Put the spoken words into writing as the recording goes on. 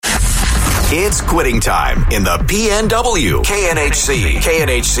It's quitting time in the PNW.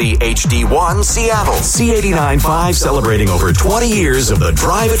 KNHC HD1 Seattle. C89.5 celebrating over 20 years of the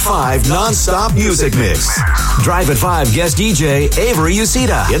Drive at 5 non-stop music mix. Drive at 5 guest DJ Avery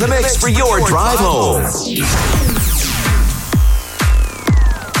Uceda in the mix for your drive home.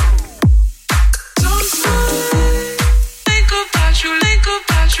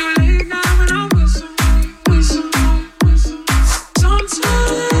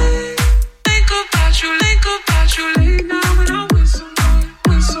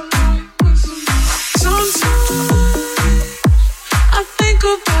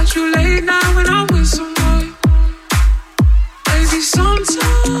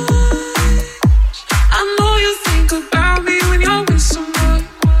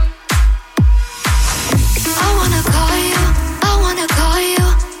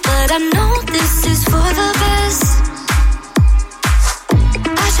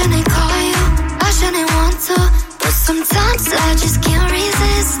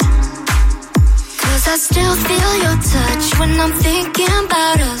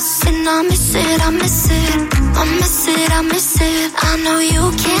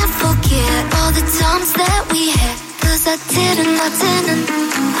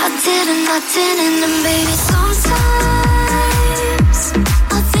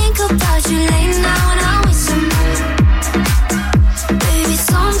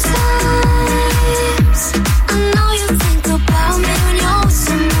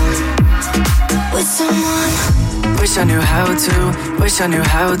 I knew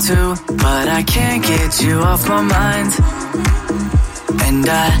how to, but I can't get you off my mind. And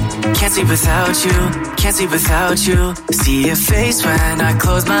I can't sleep without you, can't sleep without you. See your face when I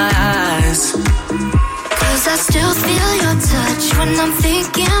close my eyes. Cause I still feel your touch when I'm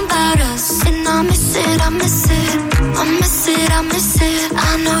thinking about us. And I miss it, I miss it, I miss it, I miss it.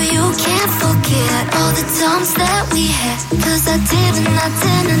 I know you can't forget all the times that we had. Cause I didn't,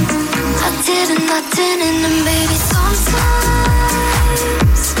 and baby sometimes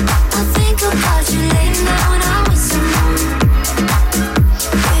I think about you late now when I'm with someone.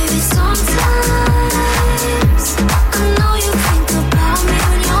 Baby, sometimes I know you think about me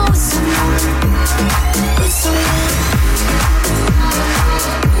when you're with someone. With someone. With someone. With someone. With someone. With someone.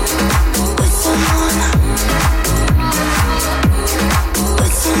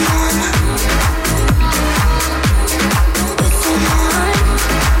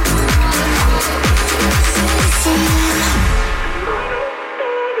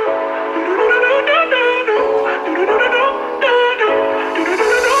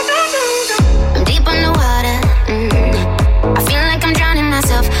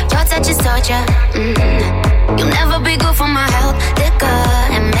 Torture. You'll never be good for my health. Liquor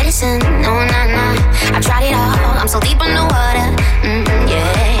and medicine. No, nah, nah. I tried it all. I'm so deep underwater. Yeah.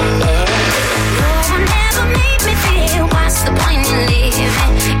 No one ever made me feel. What's the point in living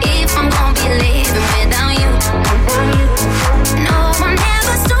if I'm gonna be living without you? No one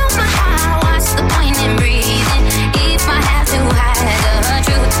ever stole my heart. What's the point in breathing if I have to hide the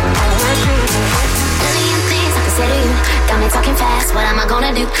truth? Million things I can say to you. Got me talking fast. What am I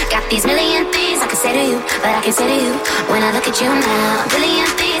gonna do? Got these million things I can say to you, but I can say to you when I look at you now. A billion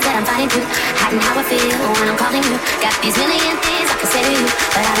things that I'm fighting through, hiding how I feel when I'm calling you. Got these million things I can say to you,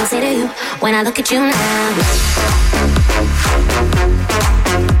 but I don't say to you when I look at you now.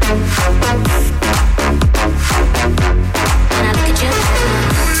 When I look at you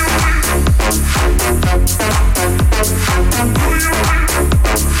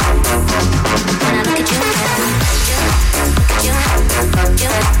when I look at you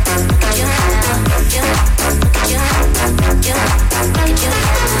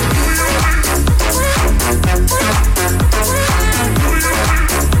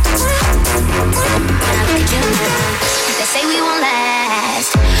They say we won't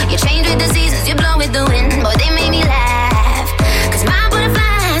last. You change with the seasons, you blow with the wind. Boy, they make me laugh. Cause my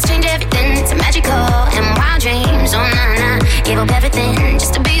butterflies change everything. It's magical and wild dreams. Oh, nah, nah. Give up everything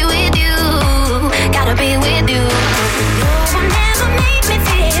just to be with you. Gotta be with you. No one ever made me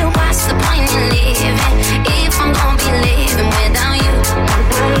feel. What's the point in living if I'm gonna be living without you?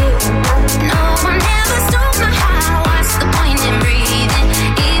 No one ever stole my heart. What's the point in breathing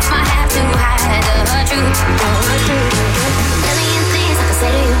if I have to hide the truth? Million things I can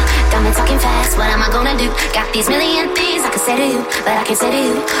say to you. Got me talking fast. What am I gonna do? Got these million things I can say to you, but I can't say to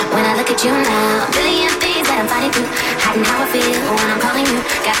you when I look at you now. A billion things that I'm fighting through, hiding how I feel when I'm calling you.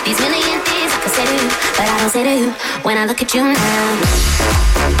 Got these million things I can say to you, but I don't say to you when I look at you now.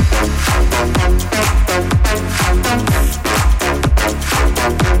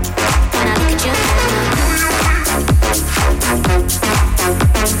 When I look at you now.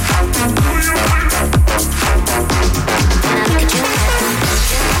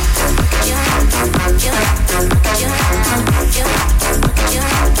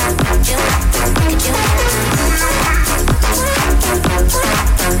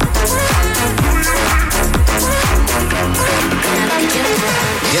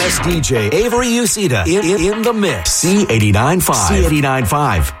 Guest DJ Avery Usita in the mix. C89.5.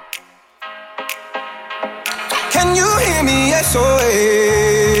 C89.5. Can you hear me?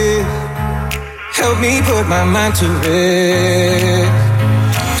 SOS. Help me put my mind to it.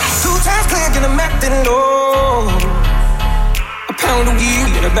 2 times click and I'm acting low. A pound of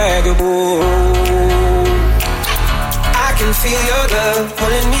weed in a bag of gold. I can feel your love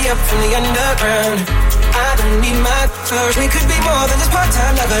pulling me up from the underground. I don't need my touch. We could be more than just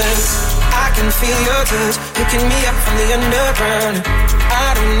part-time lovers. I can feel your touch picking me up from the underground.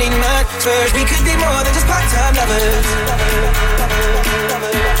 I don't need my touch. We could be more than just part-time lovers.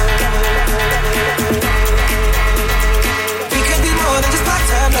 We could be more than just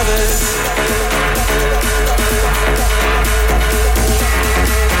part-time lovers.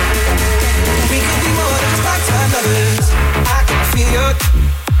 We could be more than just part-time lovers. I can feel your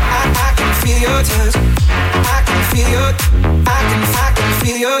I can feel your touch. I can feel your I can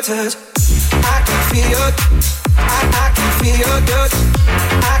feel your touch. I can feel your I can feel your touch.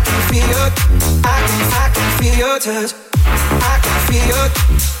 I can feel your I can feel your touch. I can feel your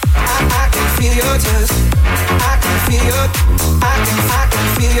I can feel your touch. I can feel your I can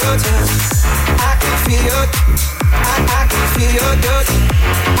feel your touch. I can feel your I can feel your touch.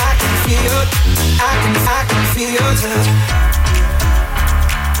 I can feel your I can feel your touch.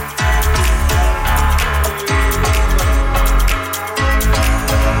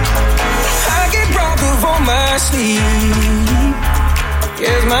 On my sleep,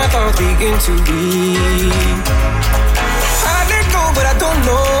 yes, my thoughts begin to leave. I let go, but I don't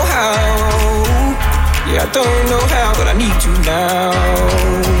know how. Yeah, I don't know how, but I need you now.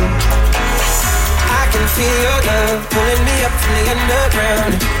 I can feel your love pulling me up from the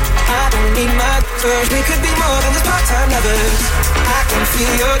underground. I don't need my touch. We could be more than just part-time lovers. I can feel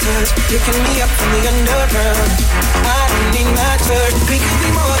your touch picking me up from the underground. I don't need my touch. We could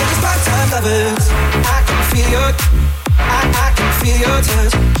be more than just part-time lovers. I can feel your I can feel your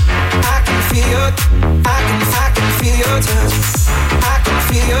touch. I can feel your I can feel your touch. I can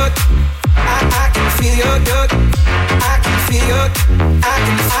feel your I can feel your touch. I can feel your I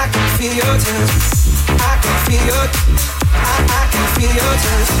can feel your touch. I can feel your I can feel your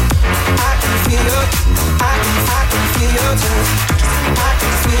touch. I can feel your I can feel your touch. I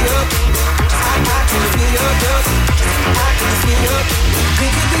can feel your I can feel your touch. I can feel your we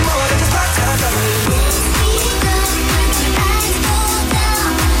could be more than just part-time lovers.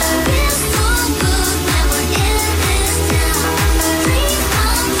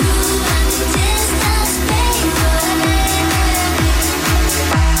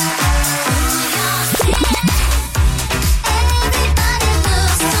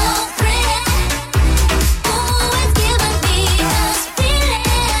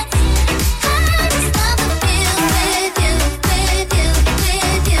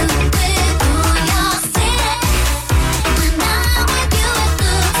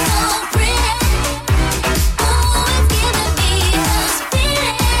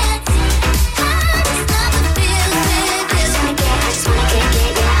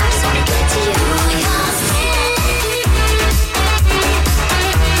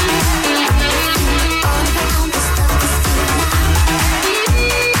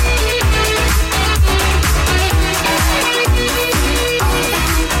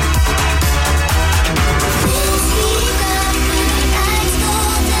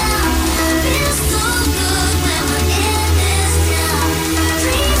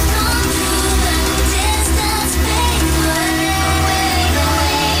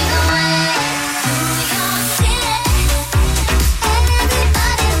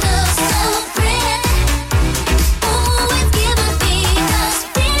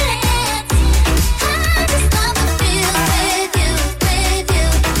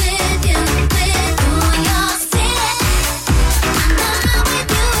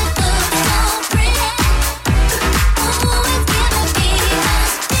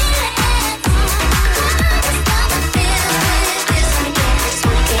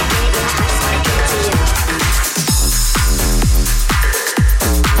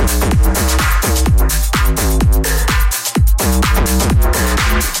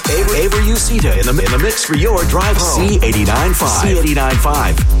 in the mix for your drive home. C89.5.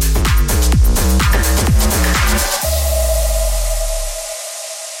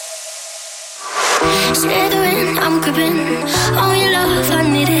 C89.5. Slithering, I'm creeping. All your love, I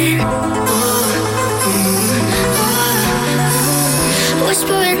need it.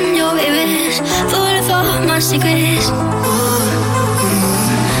 Whispering your ears, full of all my secrets.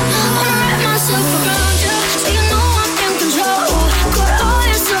 Wanna wrap myself around you, so you know I'm in control. Cut all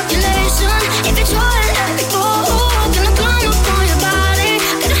your circulation, if you try to let me go. Gonna climb up on your body,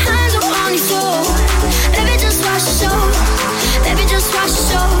 gonna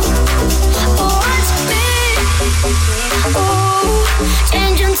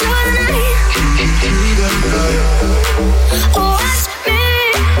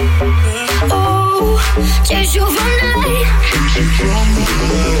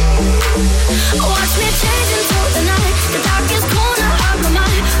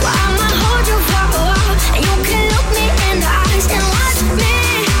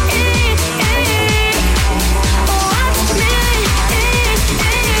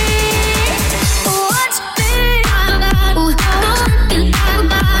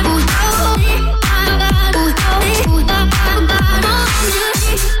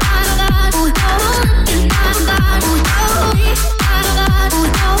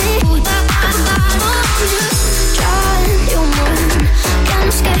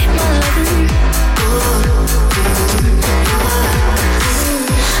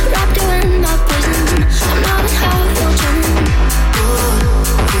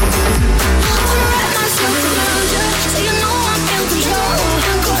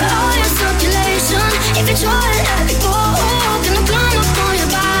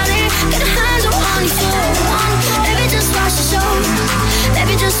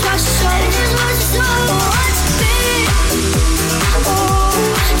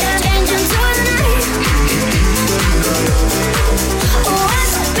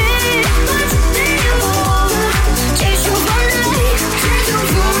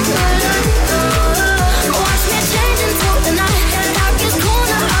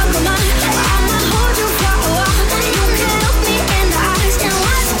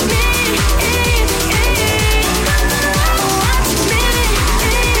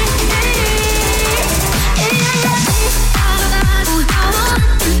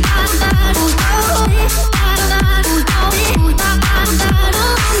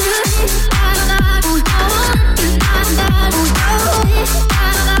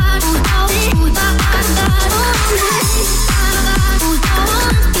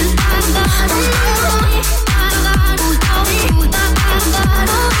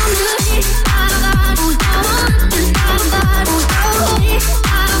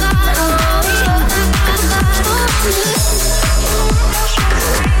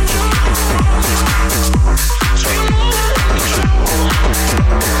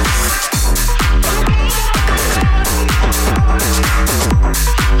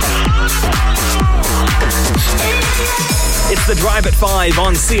live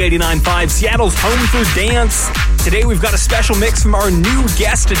on C89.5, Seattle's home for dance. Today we've got a special mix from our new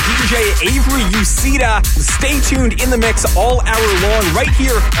guest, DJ Avery Uceda. Stay tuned in the mix all hour long right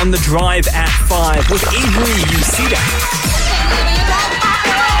here on The Drive at 5 with Avery Uceda.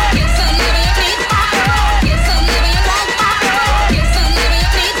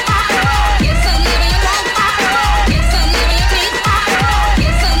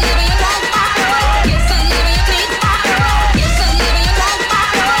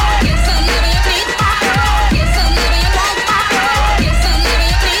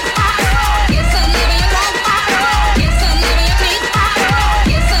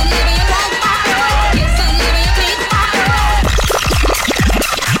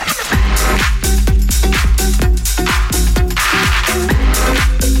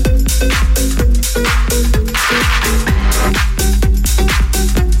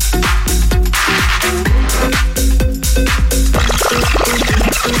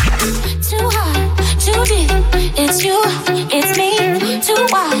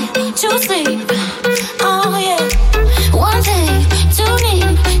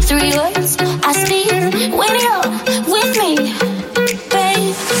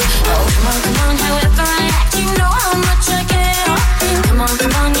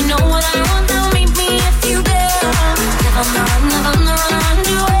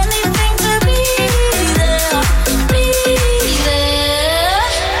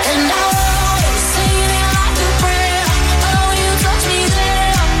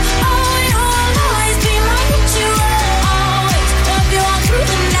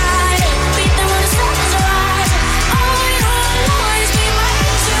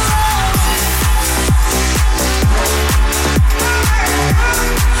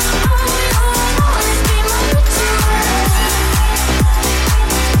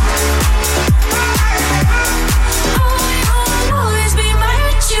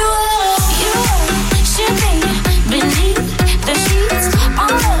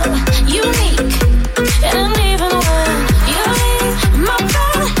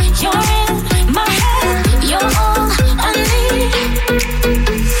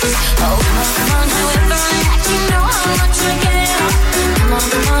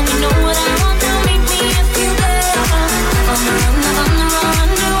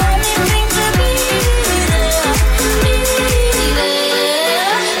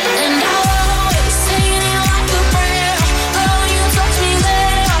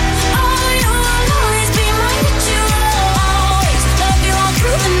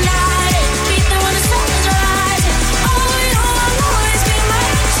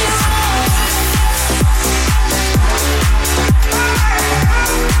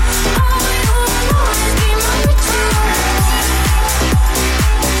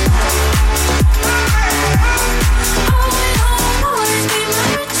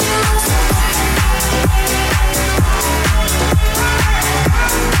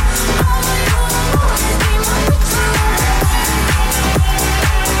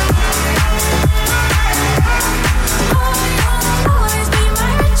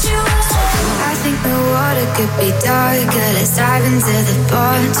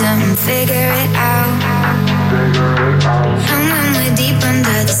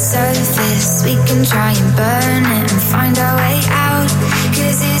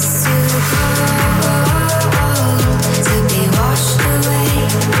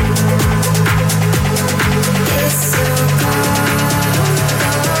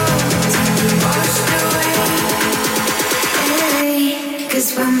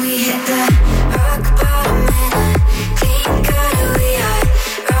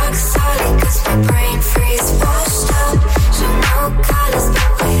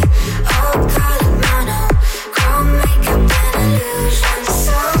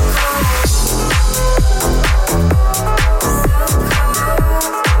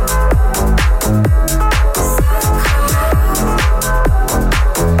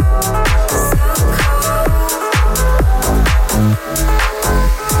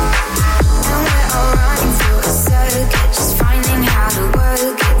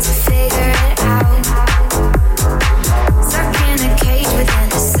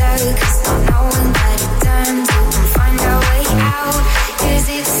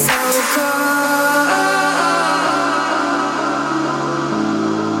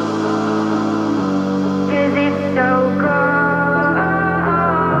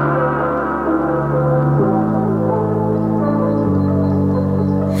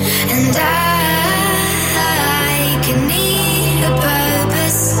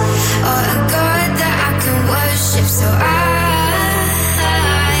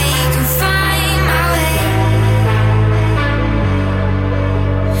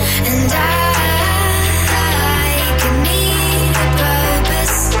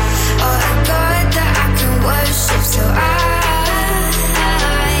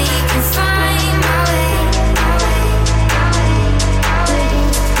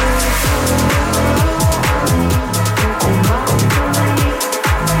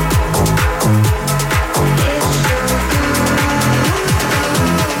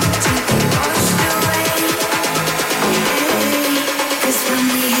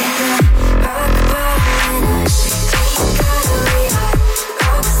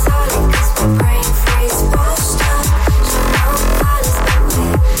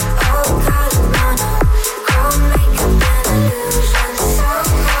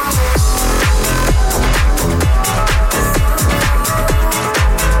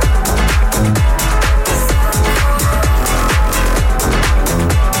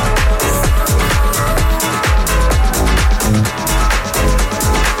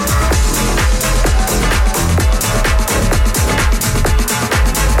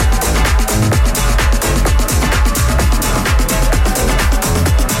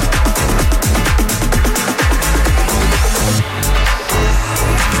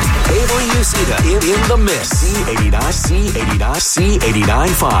 Musica in the mix.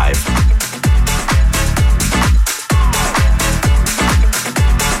 C89.5.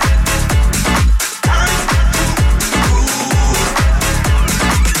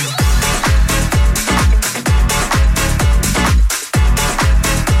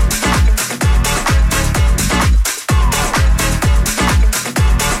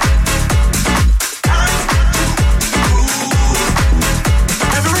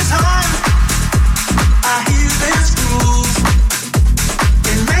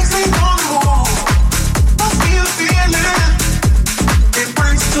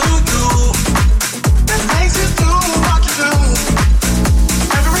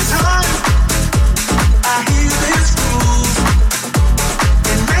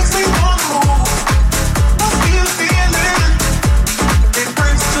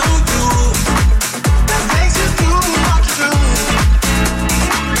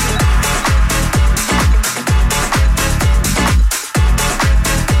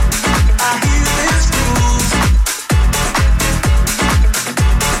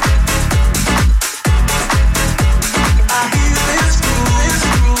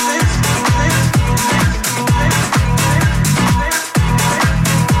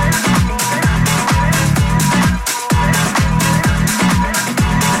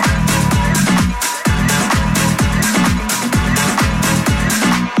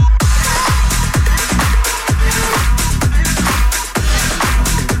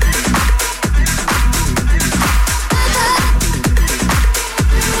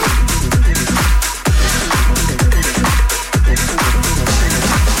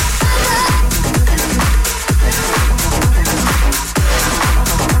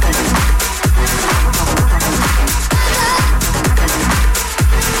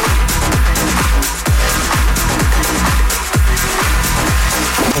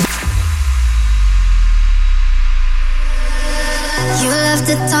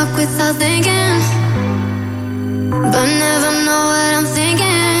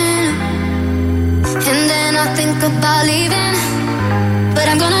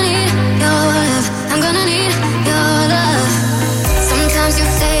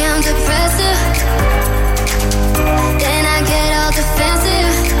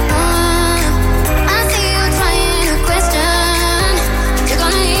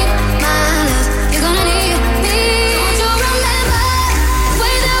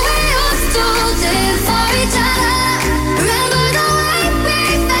 Remember the way we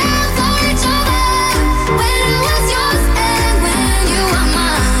fell for each other when it was yours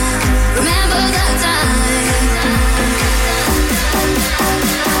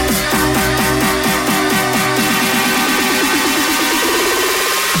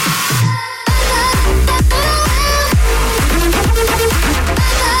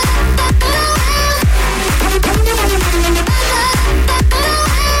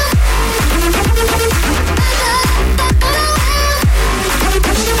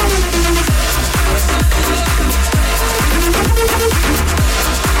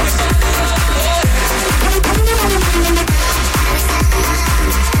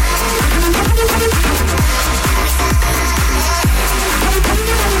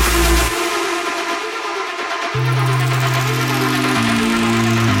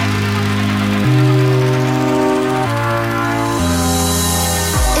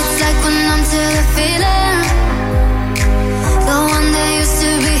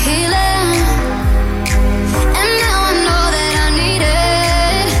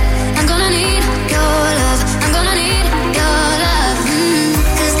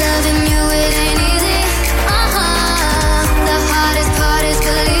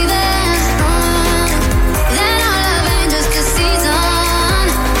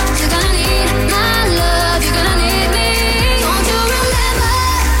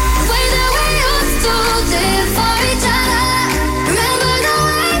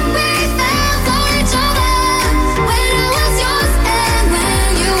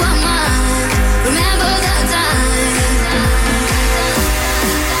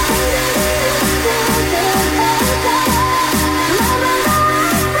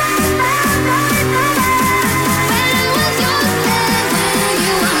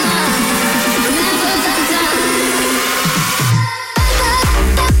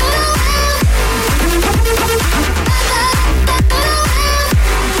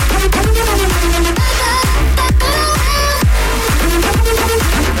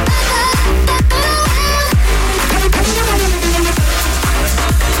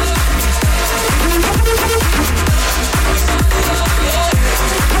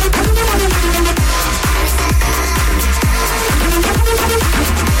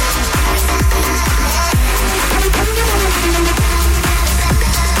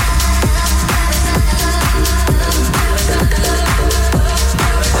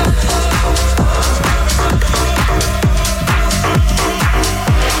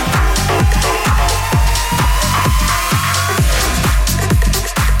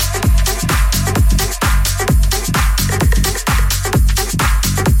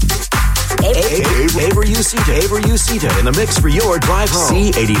Yusita in the mix for your drive home.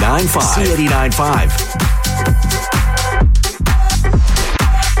 C89.5. C89.5.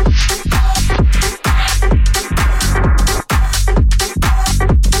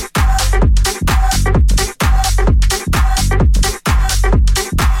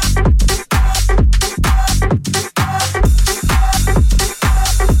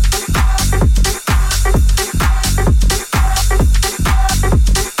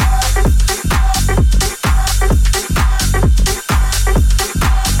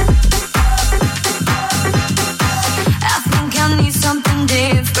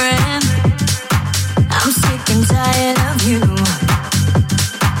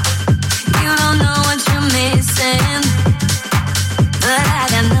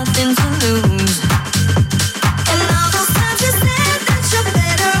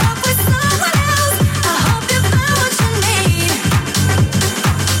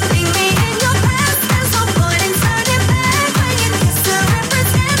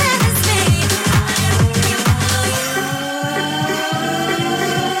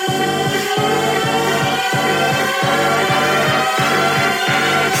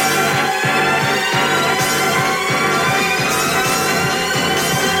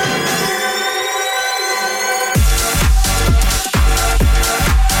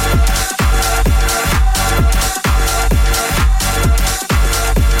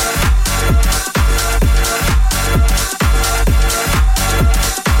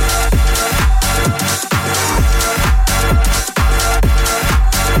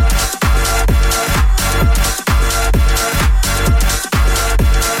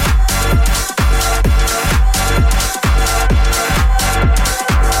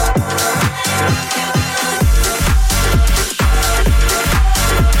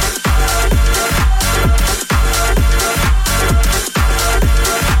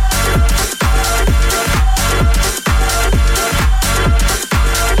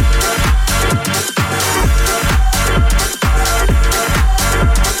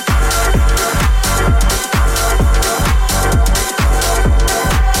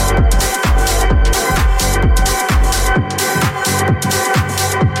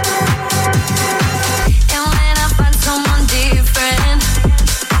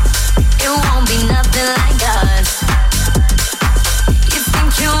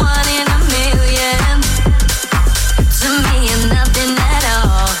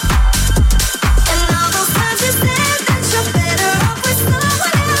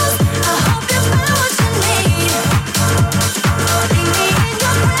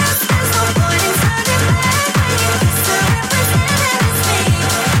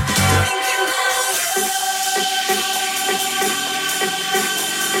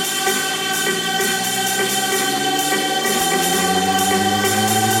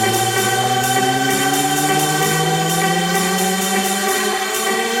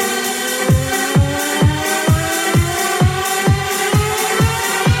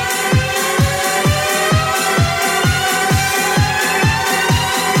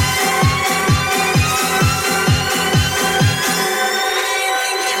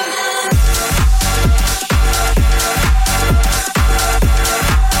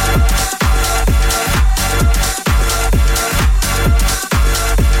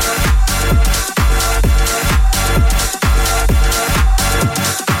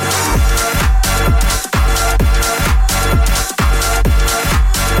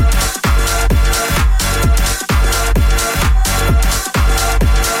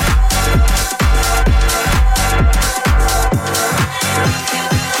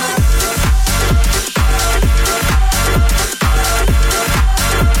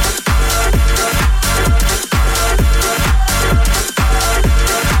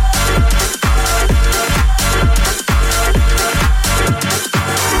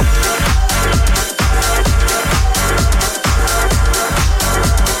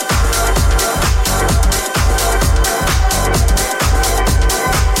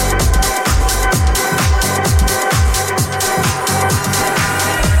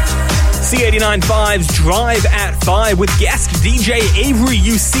 C89.5's Drive at 5 with guest DJ Avery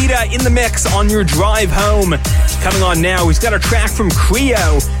Yusita in the mix on your drive home. Coming on now, he's got a track from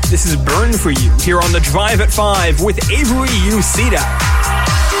Creo. This is Burn For You here on the Drive at 5 with Avery Yusita.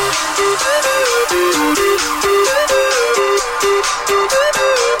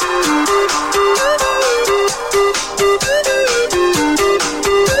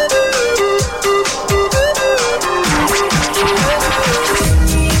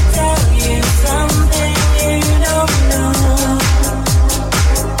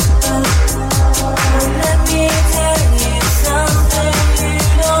 Let me tell you something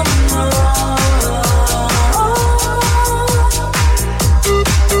you don't know.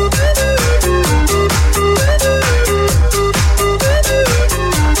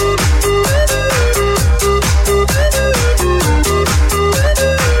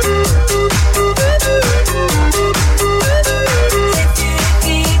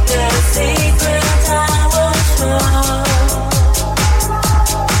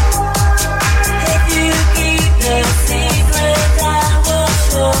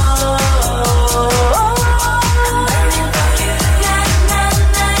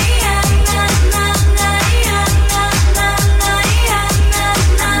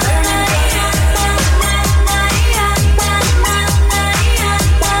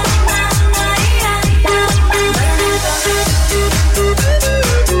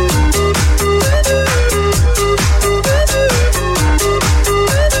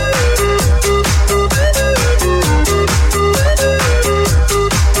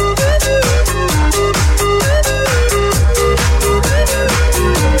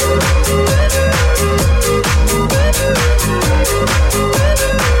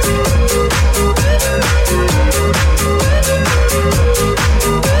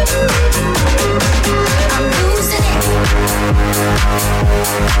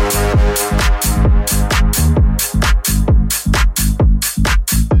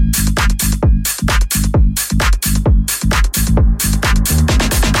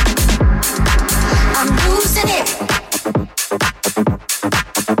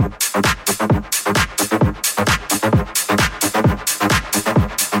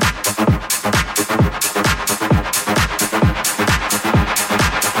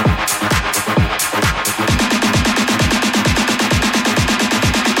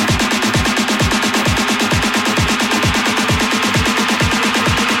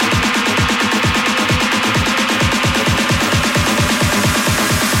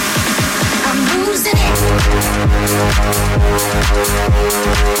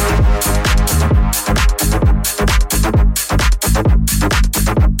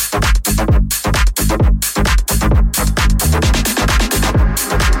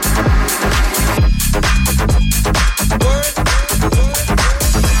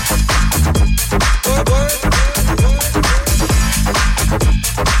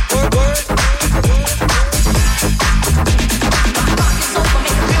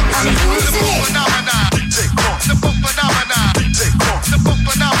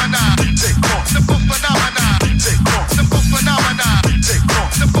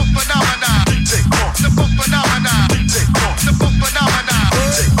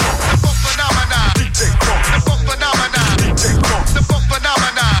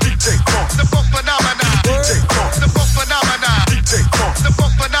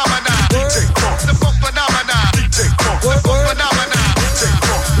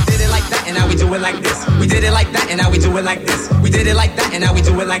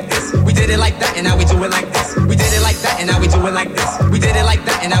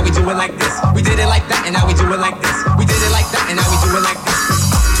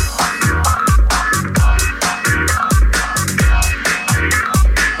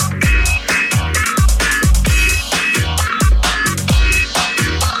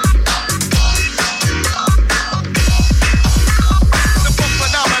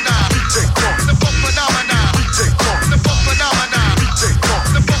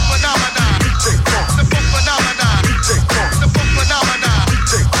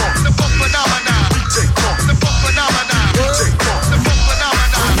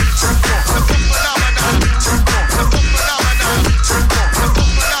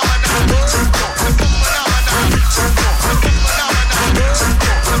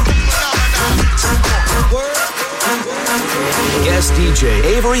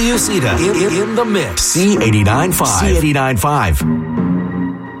 In the mix. C89.5. C89.5.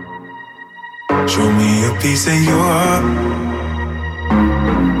 Show me a piece of your heart.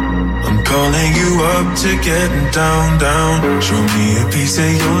 I'm calling you up to getting down, down. Show me a piece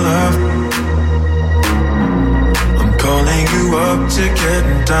of your love. I'm calling you up to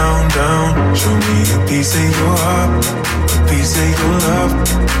getting down, down. Show me a piece of your heart, a piece of your love.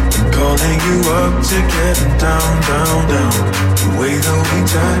 I'm calling you up to getting down, down, down. The way that we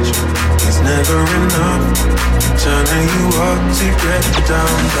touch is never enough. I'm turning you up to getting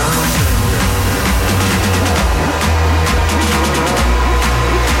down, down, down.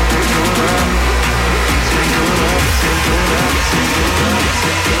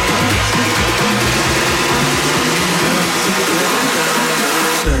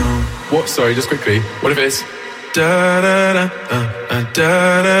 What? Sorry, just quickly. What if it's da da da da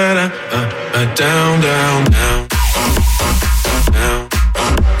da da down down down.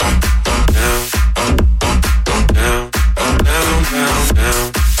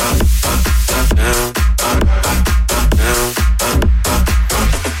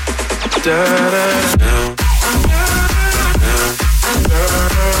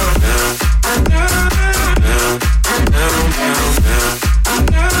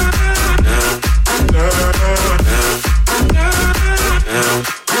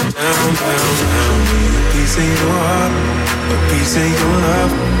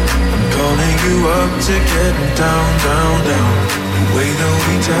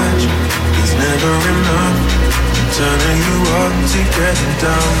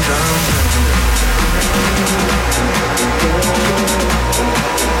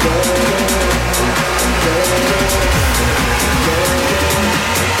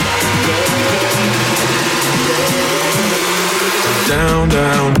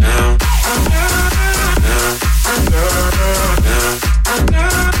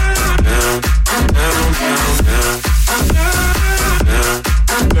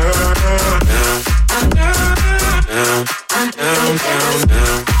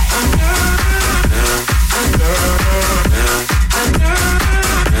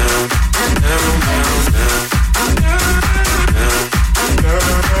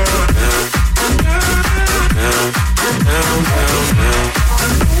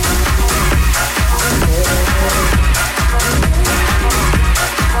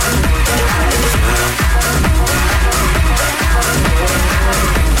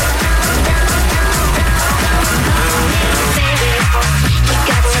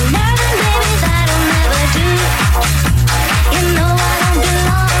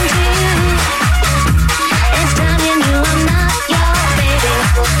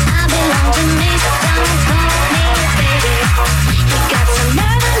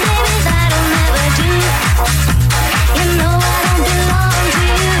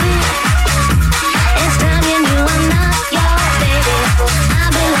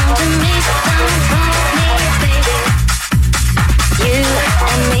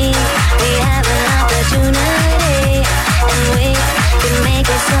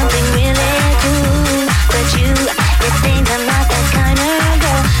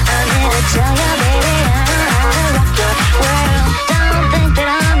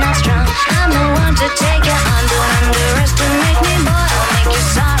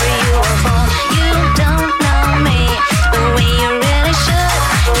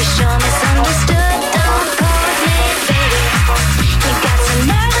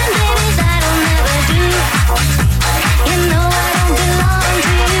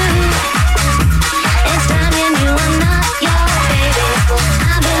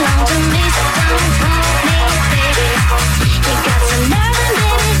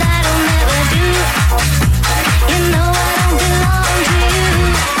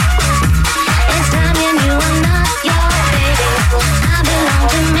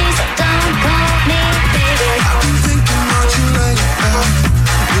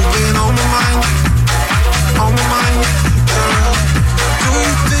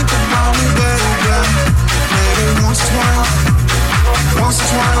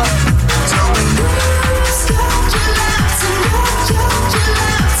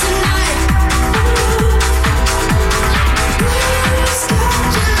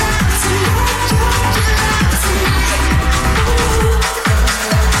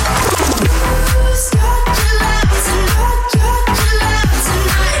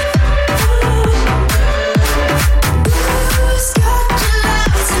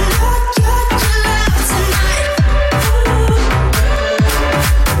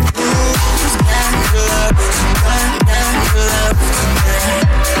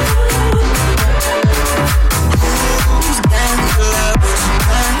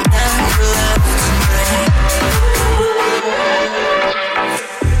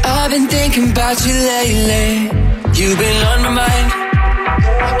 I've been thinking about you lately. You've been on my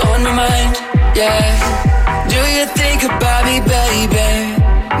mind, yeah. Do you think about me, baby?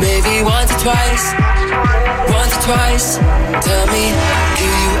 Maybe once or twice. Tell me, do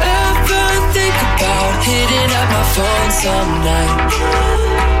you ever think about hitting up my phone some night?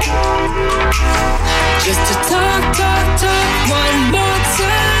 Just to talk one more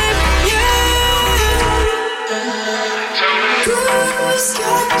time, yeah. Who's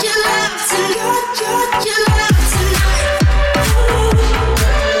got your love tonight? Your love tonight?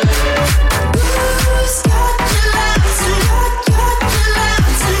 Who's got your love tonight? Your love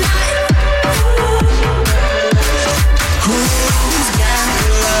tonight? Who's got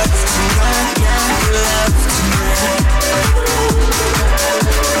your love tonight? Your love tonight?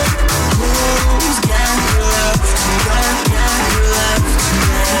 Who's got your love tonight? Your love tonight?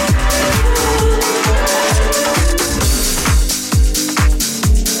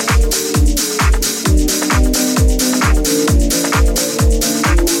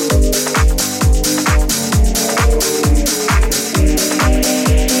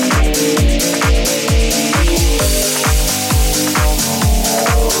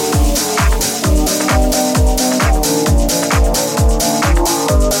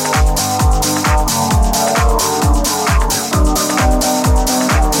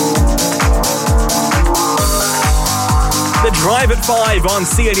 Drive at 5 on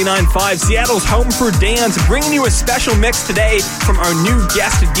C89.5, Seattle's home for dance, bringing you a special mix today from our new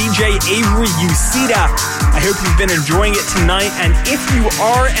guest, DJ Avery Uceda. I hope you've been enjoying it tonight, and if you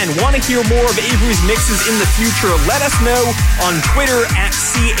are and want to hear more of Avery's mixes in the future, let us know on Twitter at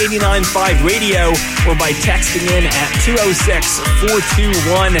C89.5 Radio or by texting in at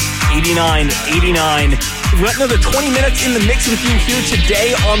 206-421-8989. We've got another 20 minutes in the mix with you here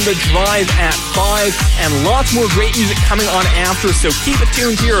today on the Drive at 5, and lots more great music coming on after, so keep it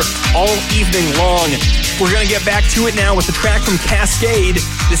tuned here all evening long. We're going to get back to it now with a track from Cascade.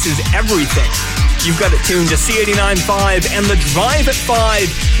 This is Everything. You've got it tuned to C89.5 and the Drive at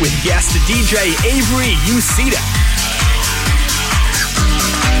 5 with guest DJ Avery Uceda.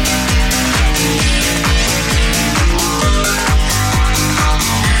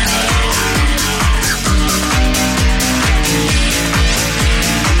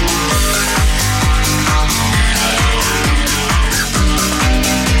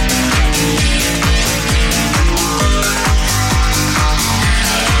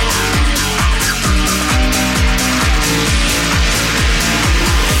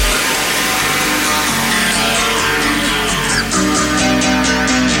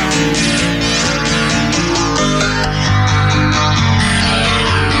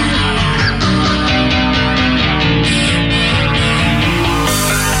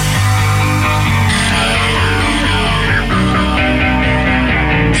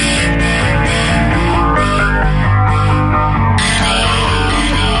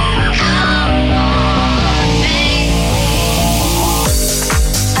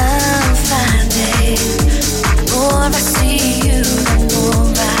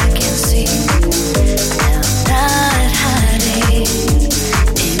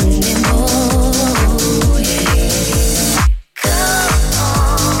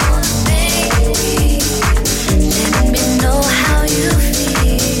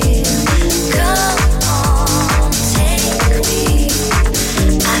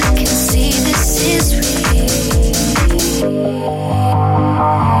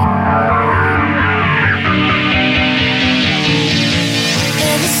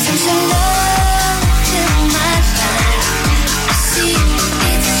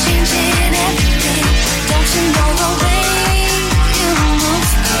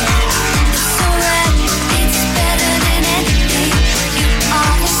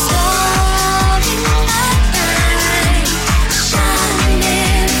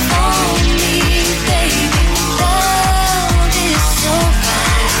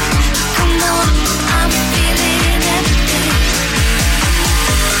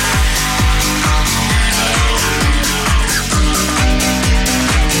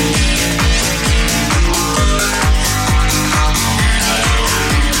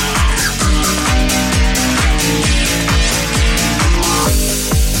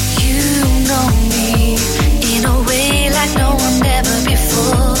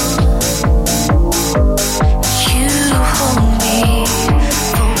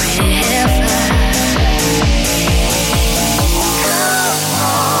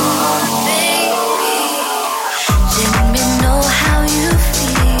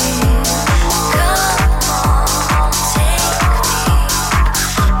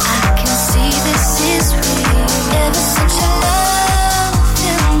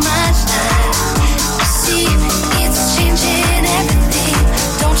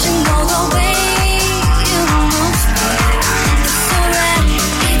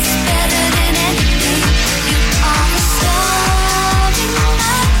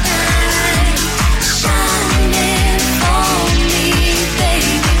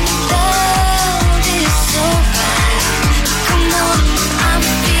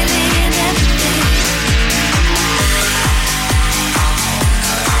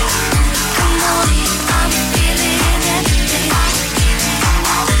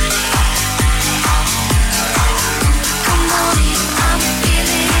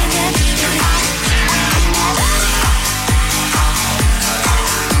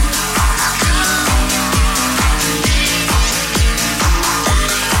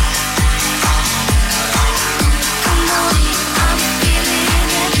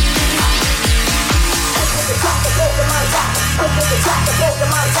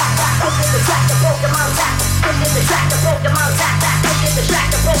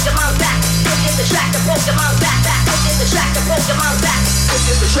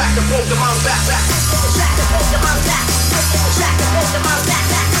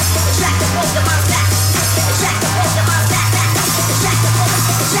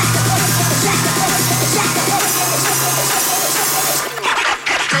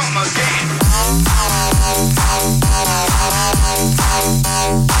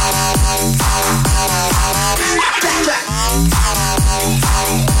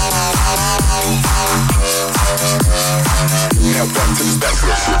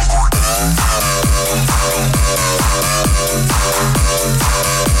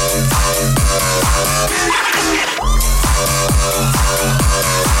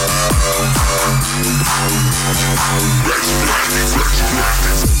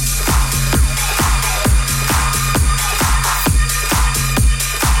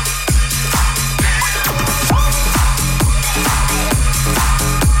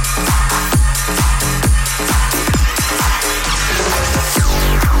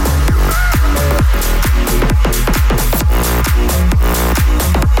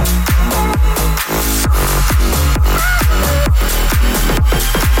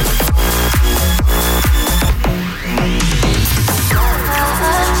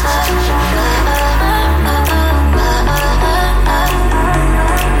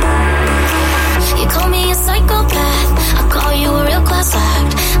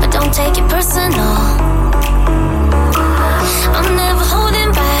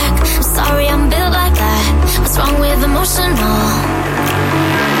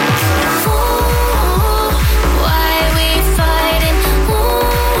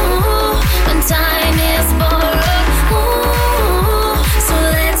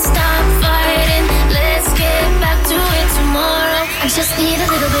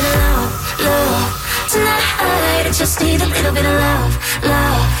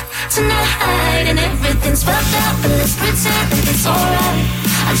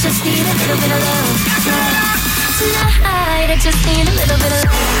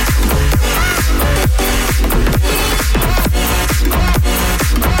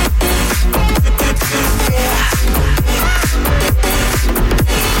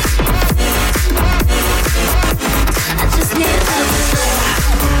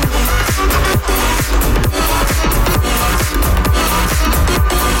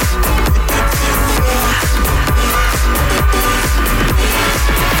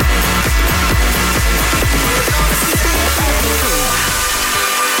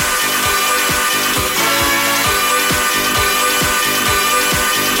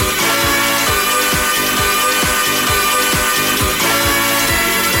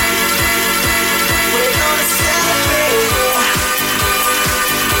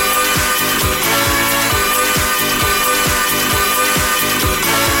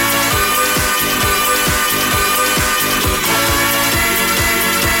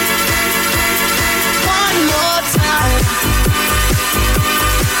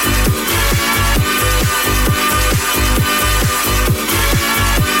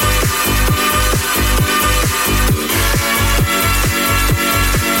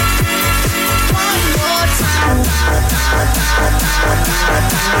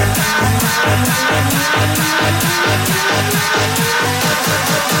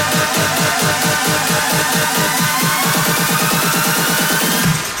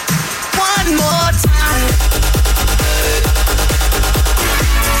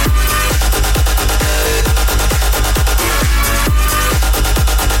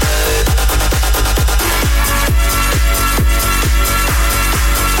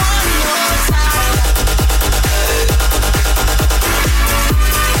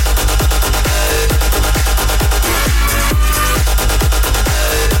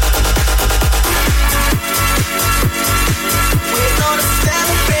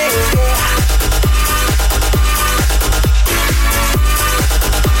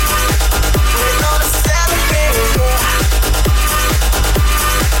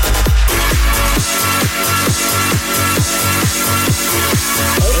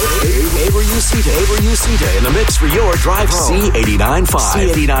 Usita in the mix for your drive home. C89.5.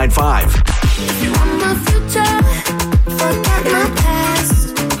 C89.5. If you want my future, forget my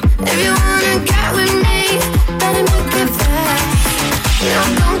past. If you wanna get with me, better make it fast. No,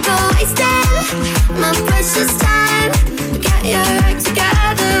 don't go wasting my precious time. Get your act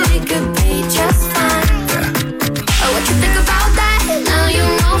together, we could be just fine. Oh, what you think about that? Now you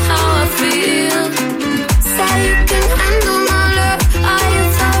know how I feel. Say you can handle my love. Are you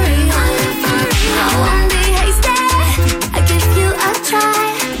for real? I won't be hasty. I give you a try.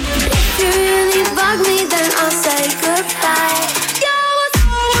 If you really bug me, then I'll say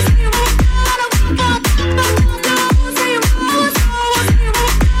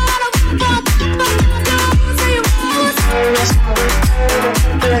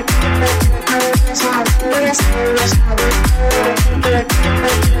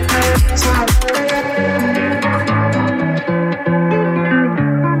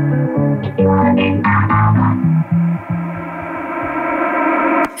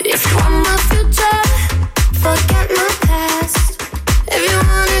If you want my future, forget my past. If you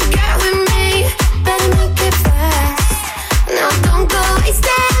wanna get with me, better make it fast. Now don't go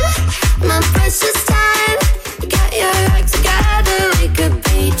wasting my precious time. Get your act together, we could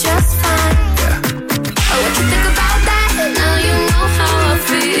be just fine. Oh, what you think about that? Now you know how I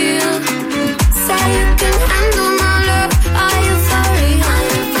feel. Say you can handle my love. Are you for real?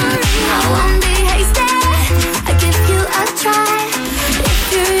 I won't be hasty. I give you a try. If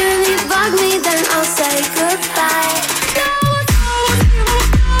you really bug me, then I'll say goodbye.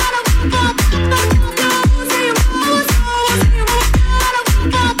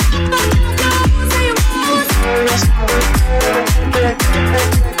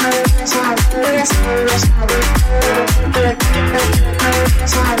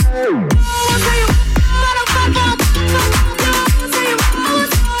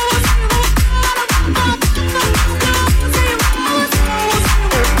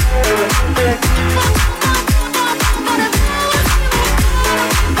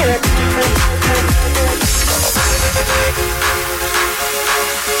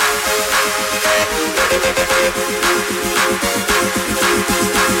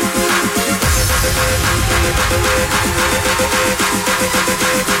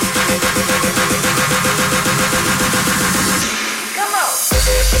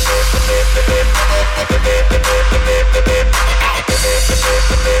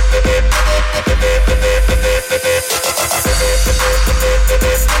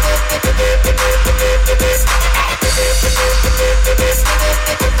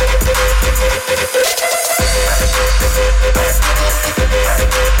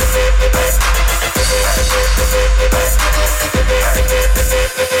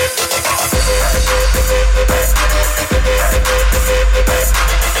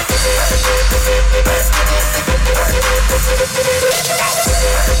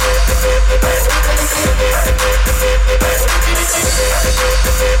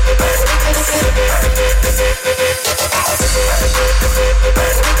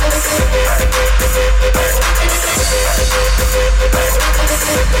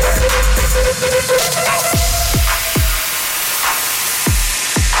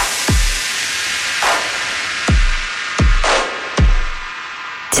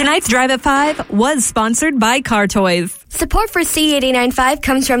 Tonight's Drive at 5 was sponsored by Car Toys. Support for C89.5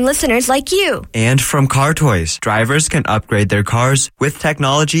 comes from listeners like you. And from Car Toys, drivers can upgrade their cars with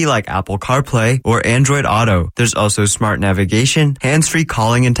technology like Apple CarPlay or Android Auto. There's also smart navigation, hands-free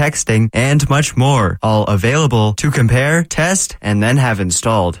calling and texting, and much more. All available to compare, test, and then have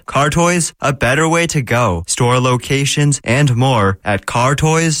installed. Car Toys, a better way to go. Store locations and more at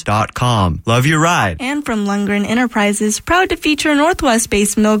cartoys.com. Love your ride. And from Lundgren Enterprises, proud to feature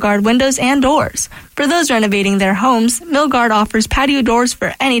Northwest-based Milgard windows and doors. For those renovating their homes, Milgard offers patio doors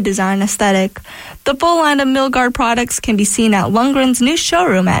for any design aesthetic. The full line of Milgard products can be seen at Lundgren's new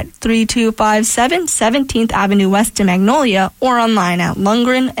showroom at 3257 17th Avenue West in Magnolia or online at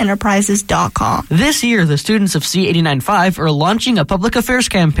lundgrenenterprises.com. This year, the students of C89.5 are launching a public affairs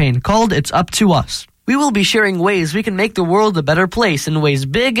campaign called It's Up to Us. We will be sharing ways we can make the world a better place in ways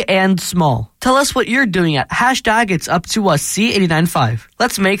big and small. Tell us what you're doing at #It'sUpToUsC89.5.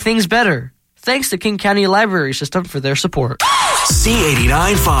 Let's make things better. Thanks to King County Library System for their support.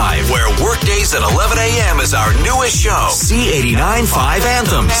 C89.5, where workdays at 11 a.m. is our newest show. C89.5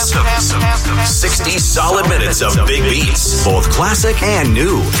 Anthems. 60 solid minutes of big beats, both classic and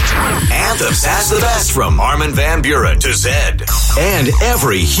new. Anthems has the best from Armin van Buuren to Zed. And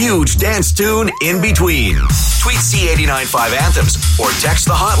every huge dance tune in between. Tweet C89.5 Anthems or text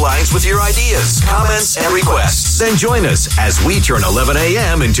the hotlines with your ideas, comments, and requests. Then join us as we turn 11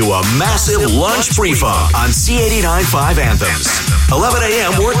 a.m. into a massive lunch brief-up on C89.5 Anthems. 11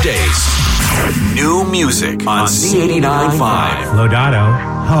 a.m. workdays. New music on C89.5. Lodato,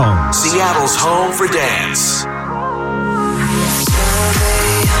 home. Seattle's home for dance.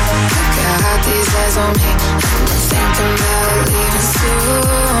 Got these eyes on me, I'm thinking about leaving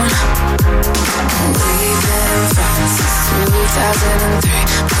soon. We've been friends since 2003,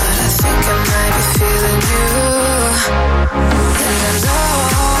 but I think I might be feeling you. And I know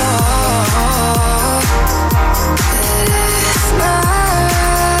that it's not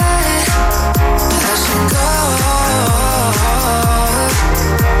passion gold,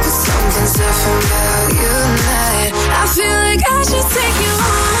 but something's different about you tonight. I feel like I should take you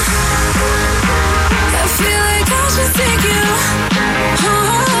home. I feel like I should take you home.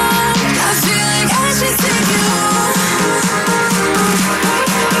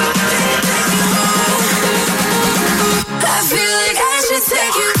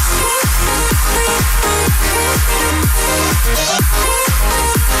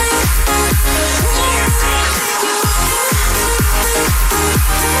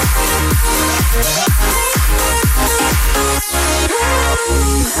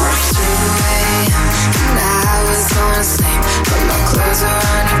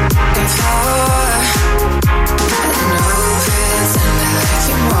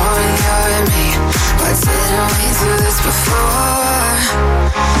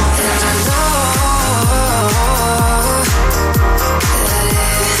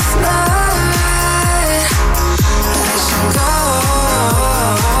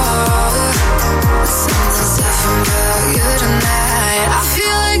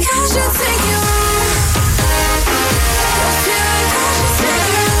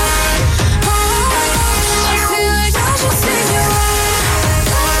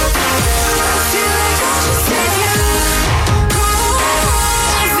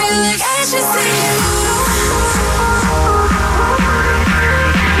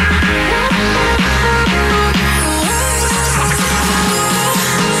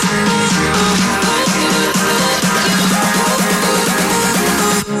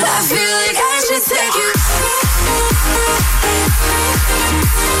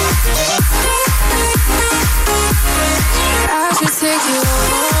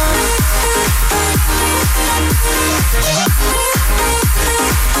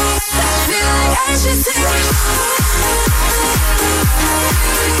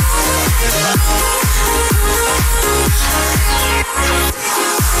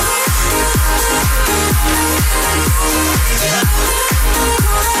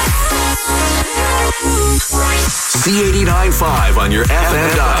 89.5 on your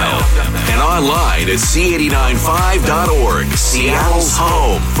FM dial. And online at C895.org. Seattle's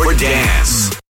home for dance.